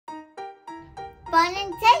fun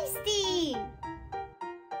and tasty!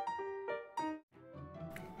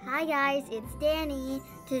 Hi guys, it's Danie.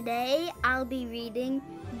 Today I'll be reading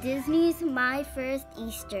Disney's My First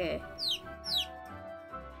Easter.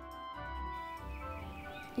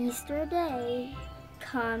 Easter Day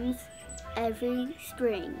comes every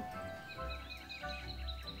spring.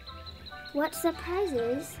 What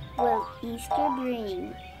surprises will Easter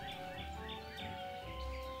bring?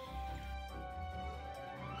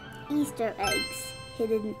 Easter eggs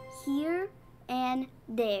hidden here and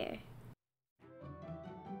there.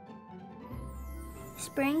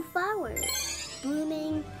 Spring flowers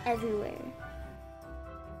blooming everywhere.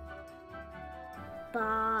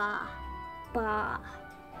 Bah, bah,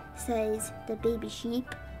 says the baby sheep.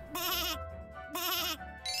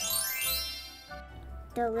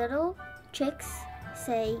 The little chicks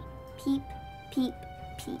say peep, peep,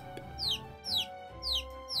 peep.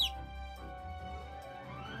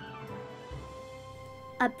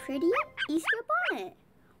 A pretty Easter bonnet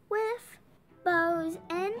with bows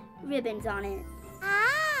and ribbons on it.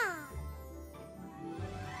 Ah!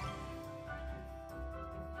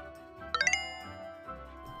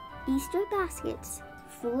 Easter baskets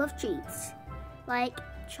full of treats like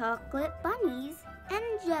chocolate bunnies and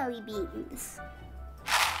jelly beans.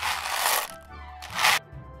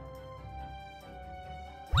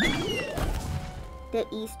 The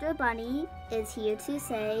Easter Bunny is here to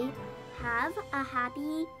say, have a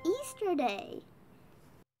happy Easter day.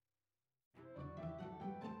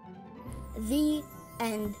 The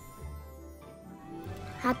end.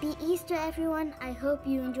 Happy Easter, everyone. I hope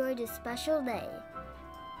you enjoyed this special day.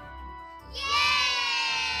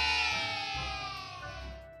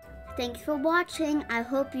 Thanks for watching. I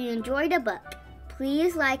hope you enjoyed the book.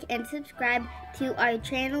 Please like and subscribe to our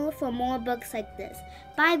channel for more books like this.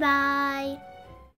 Bye-bye.